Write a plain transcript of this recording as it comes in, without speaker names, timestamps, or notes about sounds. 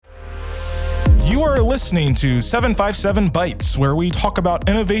You are listening to 757 Bytes, where we talk about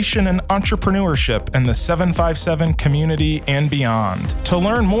innovation and entrepreneurship in the 757 community and beyond. To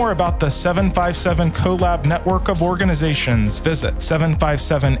learn more about the 757 Collab network of organizations, visit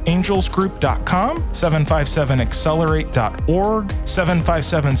 757angelsgroup.com, 757accelerate.org,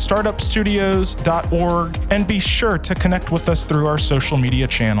 757startupstudios.org, and be sure to connect with us through our social media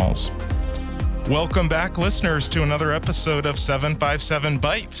channels. Welcome back, listeners, to another episode of 757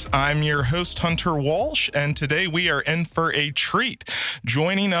 Bytes. I'm your host, Hunter Walsh, and today we are in for a treat.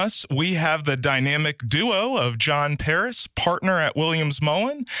 Joining us, we have the dynamic duo of John Paris, partner at Williams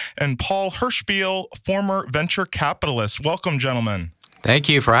Mullen, and Paul Hirschbiel, former venture capitalist. Welcome, gentlemen. Thank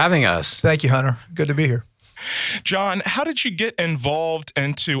you for having us. Thank you, Hunter. Good to be here. John, how did you get involved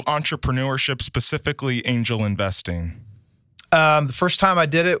into entrepreneurship, specifically angel investing? The first time I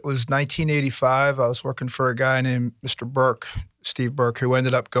did it was 1985. I was working for a guy named Mr. Burke, Steve Burke, who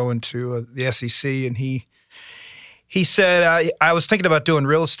ended up going to the SEC. And he said, I was thinking about doing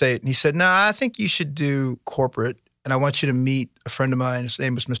real estate. And he said, no, I think you should do corporate. And I want you to meet a friend of mine. His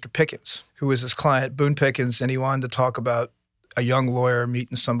name was Mr. Pickens, who was his client, Boone Pickens. And he wanted to talk about a young lawyer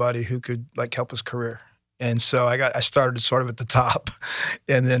meeting somebody who could help his career. And so I started sort of at the top.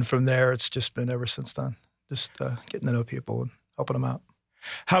 And then from there, it's just been ever since then, just getting to know people and helping them out.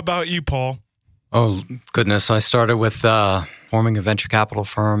 How about you, Paul? Oh, goodness. I started with forming a venture capital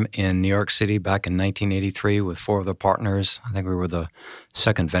firm in New York City back in 1983 with four other partners. I think we were the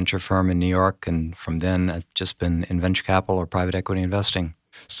second venture firm in New York. And from then, I've just been in venture capital or private equity investing.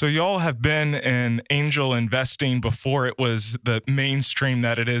 So y'all have been in angel investing before it was the mainstream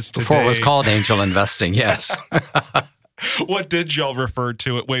that it is today. Before it was called angel investing, yes. What did y'all refer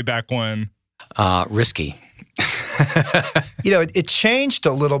to it way back when? Risky. It changed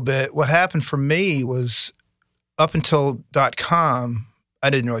a little bit. What happened for me was up until .com, I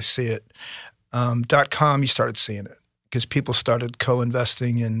didn't really see it. .com, you started seeing it because people started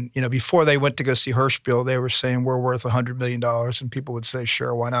co-investing. And, before they went to go see Hirschbiel, they were saying we're worth $100 million. And people would say,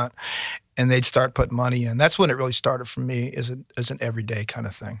 sure, why not? And they'd start putting money in. That's when it really started for me as an everyday kind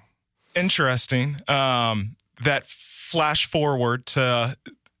of thing. Interesting. That flash forward to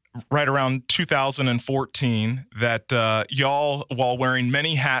right around 2014 that y'all, while wearing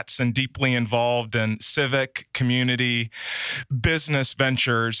many hats and deeply involved in civic, community, business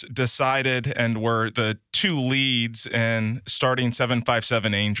ventures, decided and were the two leads in starting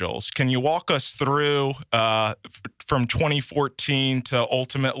 757 Angels. Can you walk us through from 2014 to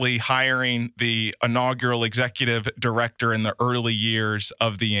ultimately hiring the inaugural executive director in the early years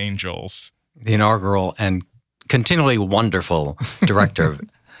of the Angels? The inaugural and continually wonderful director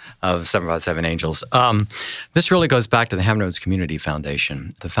of 757 Angels. This really goes back to the Hampton Roads Community Foundation.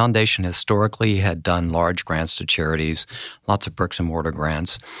 The foundation historically had done large grants to charities, lots of bricks and mortar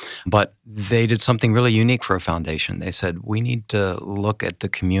grants, but they did something really unique for a foundation. They said, we need to look at the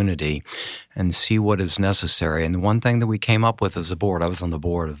community and see what is necessary. And the one thing that we came up with as a board, I was on the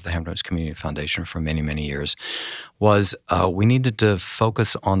board of the Hampton Roads Community Foundation for many, many years, was we needed to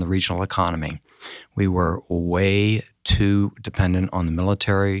focus on the regional economy. We were way too dependent on the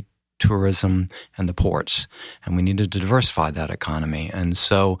military, tourism, and the ports, and we needed to diversify that economy. And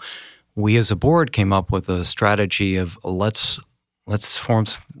so we as a board came up with a strategy of let's form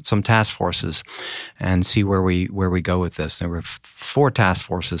some task forces and see where we go with this. There were four task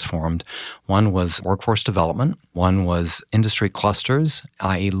forces formed. One was workforce development. One was industry clusters,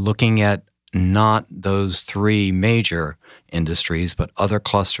 i.e. looking at not those three major industries, but other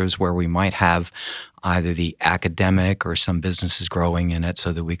clusters where we might have either the academic or some businesses growing in it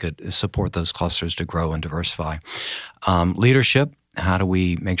so that we could support those clusters to grow and diversify. Leadership, how do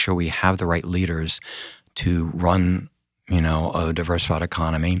we make sure we have the right leaders to run a diversified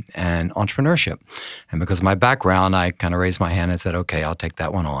economy, and entrepreneurship. And because of my background, I kind of raised my hand and said, okay, I'll take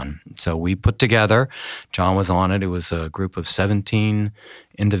that one on. So we put together, John was on it, it was a group of 17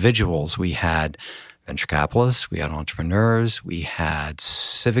 individuals. We had venture capitalists, we had entrepreneurs, we had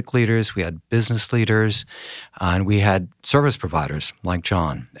civic leaders, we had business leaders, and we had service providers like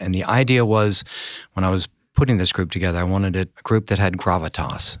John. And the idea was, when I was putting this group together, I wanted a group that had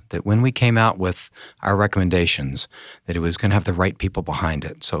gravitas, that when we came out with our recommendations, that it was going to have the right people behind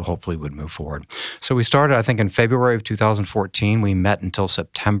it, so hopefully would move forward. So we started, I think, in February of 2014. We met until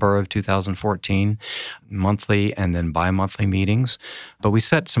September of 2014, monthly and then bi-monthly meetings. But we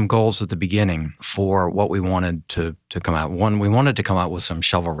set some goals at the beginning for what we wanted to come out. One, we wanted to come out with some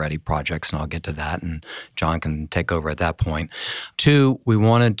shovel-ready projects, and I'll get to that, and John can take over at that point. Two, we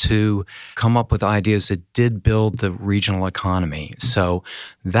wanted to come up with ideas that did build the regional economy. So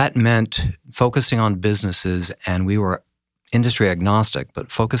that meant focusing on businesses, and we were industry agnostic,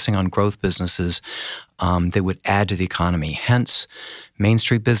 but focusing on growth businesses that would add to the economy. Hence, Main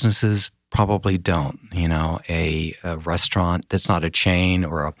Street businesses probably don't. A restaurant that's not a chain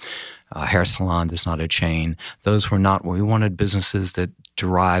or a hair salon that's not a chain. Those were not what we wanted. Businesses that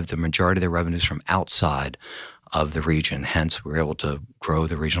derive the majority of their revenues from outside of the region. Hence, we were able to grow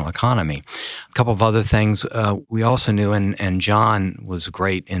the regional economy. A couple of other things we also knew, and John was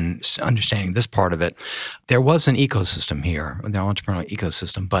great in understanding this part of it. There was an ecosystem here, the entrepreneurial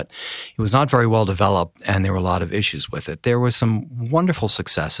ecosystem, but it was not very well developed, and there were a lot of issues with it. There were some wonderful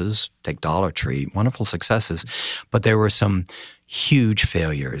successes, take Dollar Tree, wonderful successes, but there were some huge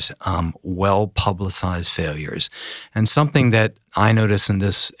failures, well-publicized failures. And something that I notice in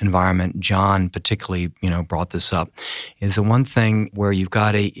this environment, John particularly, brought this up, is the one thing where you've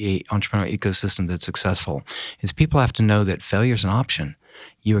got a entrepreneurial ecosystem that's successful is people have to know that failure is an option.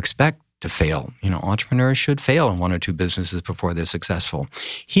 You expect to fail. Entrepreneurs should fail in one or two businesses before they're successful.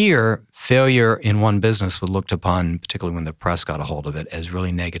 Here, failure in one business was looked upon, particularly when the press got a hold of it, as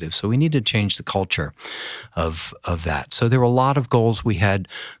really negative. So we need to change the culture of that. So there were a lot of goals we had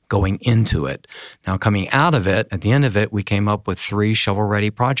going into it. Now, coming out of it, at the end of it, we came up with 3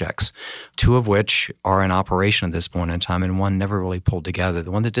 shovel-ready projects, 2 of which are in operation at this point in time, and 1 never really pulled together. The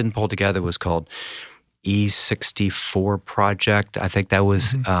one that didn't pull together was called E64 project. I think that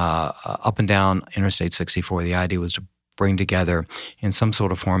was up and down Interstate 64. The idea was to bring together in some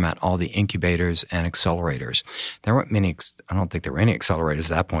sort of format all the incubators and accelerators. There weren't many, I don't think there were any accelerators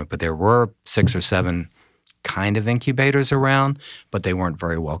at that point, but there were 6 or 7 kind of incubators around, but they weren't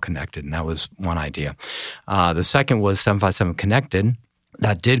very well connected, and that was one idea. The second was 757 Connected.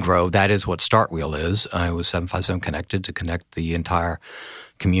 That did grow. That is what Startwheel is. It was 757 Connected to connect the entire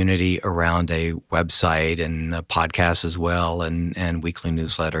community around a website and a podcast as well, and weekly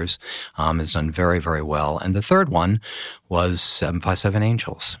newsletters. It's done very, very well. And the third one was 757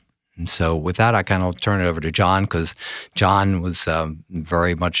 Angels. And so with that, I kind of turn it over to John, because John was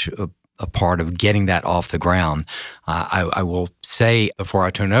very much a part of getting that off the ground. I will say, before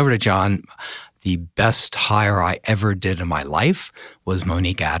I turn it over to John, the best hire I ever did in my life was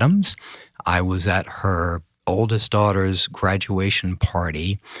Monique Adams. I was at her oldest daughter's graduation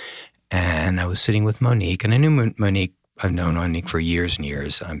party, and I was sitting with Monique, and I knew Monique. I've known Monique for years and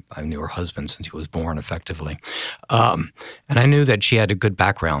years. I knew her husband since he was born, effectively. And I knew that she had a good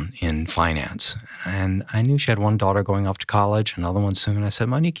background in finance. And I knew she had one daughter going off to college, another one soon. And I said,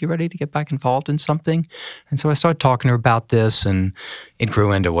 Monique, you ready to get back involved in something? And so I started talking to her about this, and it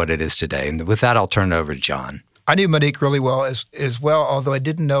grew into what it is today. And with that, I'll turn it over to John. I knew Monique really well as well, although I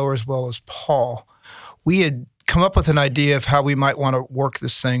didn't know her as well as Paul. We had come up with an idea of how we might want to work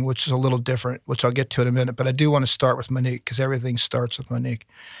this thing, which is a little different, which I'll get to in a minute. But I do want to start with Monique, because everything starts with Monique.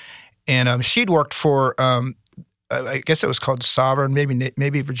 And she'd worked for, I guess it was called Sovereign,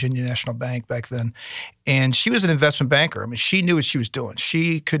 maybe Virginia National Bank back then. And she was an investment banker. I mean, she knew what she was doing.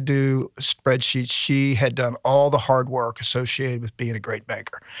 She could do spreadsheets. She had done all the hard work associated with being a great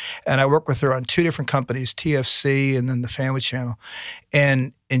banker. And I worked with her on 2 different companies, TFC and then the Family Channel.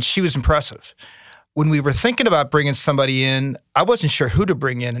 And she was impressive. When we were thinking about bringing somebody in, I wasn't sure who to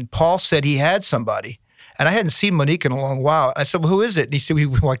bring in. And Paul said he had somebody. And I hadn't seen Monique in a long while. I said, well, who is it? And he said,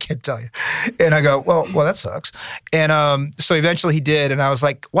 well, I can't tell you. And I go, well, that sucks. And so eventually he did. And I was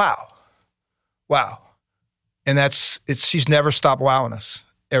like, wow. And she's never stopped wowing us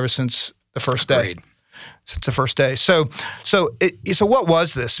ever since the first day. Agreed. Since the first day. So what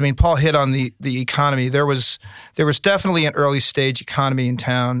was this? I mean, Paul hit on the economy. There was definitely an early stage economy in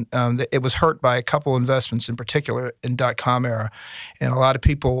town. It was hurt by a couple investments in particular in .com era, and a lot of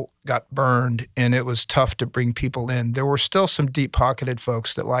people got burned, and it was tough to bring people in. There were still some deep-pocketed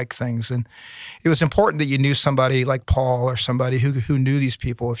folks that liked things, and it was important that you knew somebody like Paul or somebody who knew these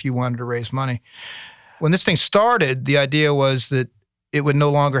people if you wanted to raise money. When this thing started, the idea was that it would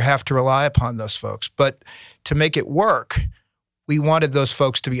no longer have to rely upon those folks. But to make it work, we wanted those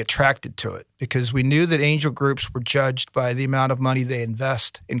folks to be attracted to it, because we knew that angel groups were judged by the amount of money they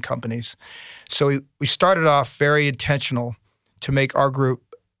invest in companies. So we started off very intentional to make our group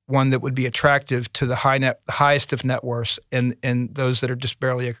one that would be attractive to the highest of net worths and those that are just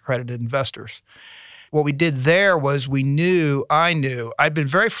barely accredited investors. What we did there was I knew, I'd been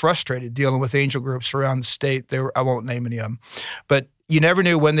very frustrated dealing with angel groups around the state. I won't name any of them, but you never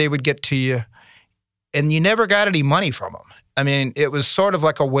knew when they would get to you, and you never got any money from them. I mean, it was sort of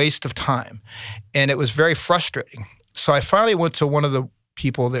like a waste of time, and it was very frustrating. So I finally went to one of the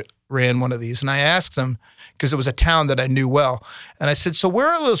people that ran one of these, and I asked them, because it was a town that I knew well, and I said, so where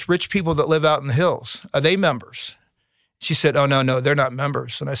are those rich people that live out in the hills? Are they members? She said, oh, no, they're not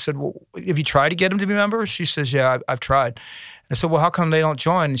members. And I said, well, have you tried to get them to be members? She says, yeah, I've tried. And I said, well, how come they don't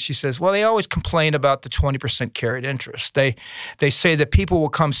join? And she says, well, they always complain about the 20% carried interest. They say that people will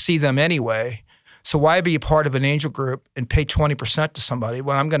come see them anyway. So why be a part of an angel group and pay 20% to somebody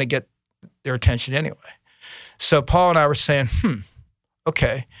when I'm going to get their attention anyway? So Paul and I were saying,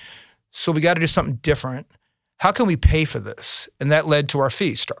 okay, so we got to do something different. How can we pay for this? And that led to our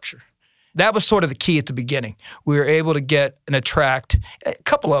fee structure. That was sort of the key at the beginning. We were able to get and attract. A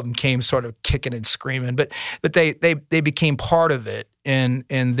couple of them came sort of kicking and screaming, but they became part of it, and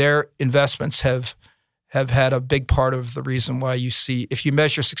their investments have had a big part of the reason why you see, if you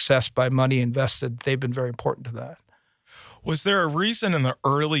measure success by money invested, they've been very important to that. Was there a reason in the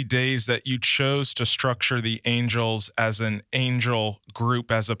early days that you chose to structure the Angels as an angel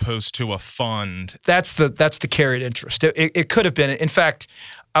group as opposed to a fund? That's the carried interest. It could have been. In fact,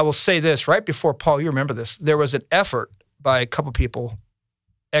 I will say this, right before Paul, you remember this, there was an effort by a couple people,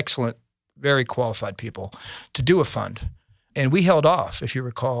 excellent, very qualified people, to do a fund. And we held off, if you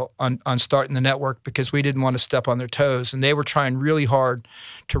recall, on starting the network because we didn't want to step on their toes. And they were trying really hard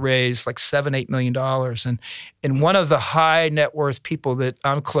to raise like $7-8 million. And one of the high net worth people that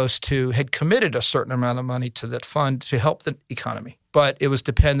I'm close to had committed a certain amount of money to that fund to help the economy. But it was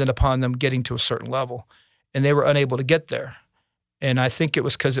dependent upon them getting to a certain level. And they were unable to get there. And I think it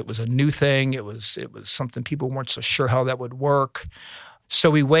was because it was a new thing. It was something people weren't so sure how that would work. So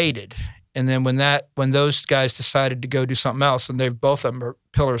we waited. And then when those guys decided to go do something else, and both of them are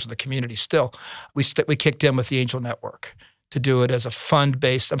pillars of the community still, we kicked in with the Angel Network to do it as a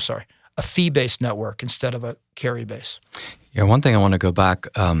fee-based network instead of a carry-based. Yeah, one thing I want to go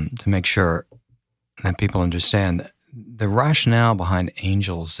back to make sure that people understand, the rationale behind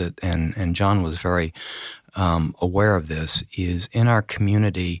Angels, and John was very aware of this, is in our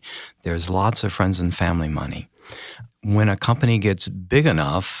community, there's lots of friends and family money. When a company gets big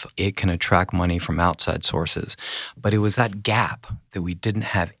enough, it can attract money from outside sources. But it was that gap that we didn't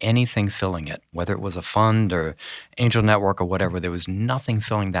have anything filling it, whether it was a fund or angel network or whatever. There was nothing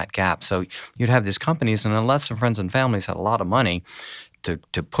filling that gap. So you'd have these companies, and unless the friends and families had a lot of money to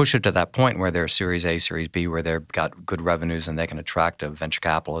push it to that point where they're Series A, Series B, where they've got good revenues and they can attract a venture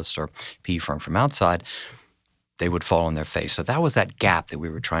capitalist or PE firm from outside, they would fall on their face. So that was that gap that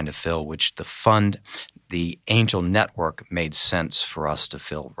we were trying to fill, which the Angel Network made sense for us to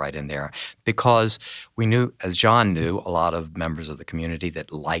fill right in there because we knew, as John knew, a lot of members of the community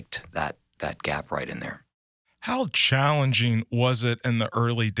that liked that gap right in there. How challenging was it in the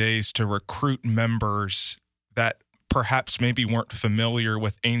early days to recruit members that perhaps maybe weren't familiar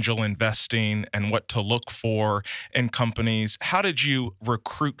with angel investing and what to look for in companies? How did you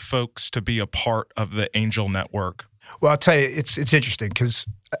recruit folks to be a part of the Angel Network? Well, I'll tell you, it's interesting because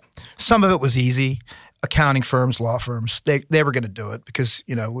some of it was easy. Accounting firms, law firms, they were going to do it because,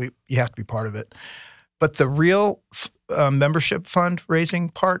 you have to be part of it. But the real membership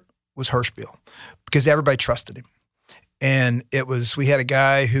fundraising part was Hirschbiel because everybody trusted him. And we had a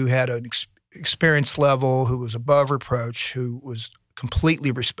guy who had an experience level, who was above reproach, who was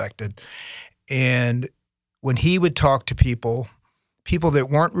completely respected. And when he would talk to people that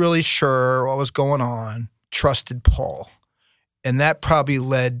weren't really sure what was going on, trusted Paul. And that probably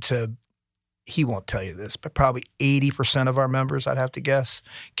led to, he won't tell you this, but probably 80% of our members, I'd have to guess,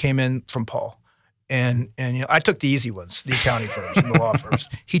 came in from Paul. And I took the easy ones, the accounting firms and the law firms.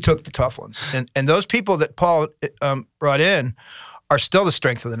 He took the tough ones. And those people that Paul brought in are still the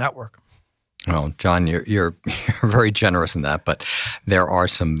strength of the network. Well, John, you're very generous in that, but there are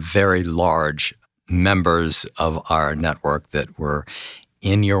some very large members of our network that were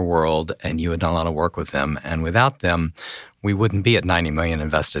in your world, and you had done a lot of work with them. And without them, we wouldn't be at $90 million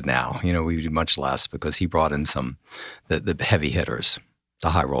invested now. We'd be much less because he brought in the heavy hitters,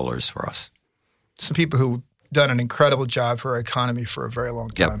 the high rollers for us. Some people who've done an incredible job for our economy for a very long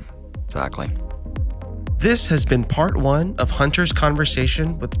time. Yep, exactly. This has been part 1 of Hunter's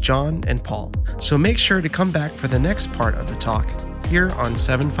conversation with John and Paul. So make sure to come back for the next part of the talk here on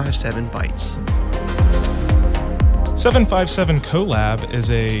 757 Bytes. 757 CoLab is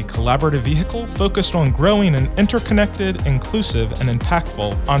a collaborative vehicle focused on growing an interconnected, inclusive, and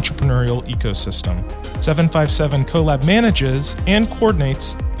impactful entrepreneurial ecosystem. 757 CoLab manages and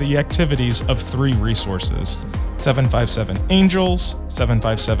coordinates the activities of 3 resources: 757 Angels,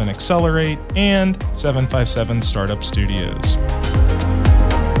 757 Accelerate, and 757 Startup Studios.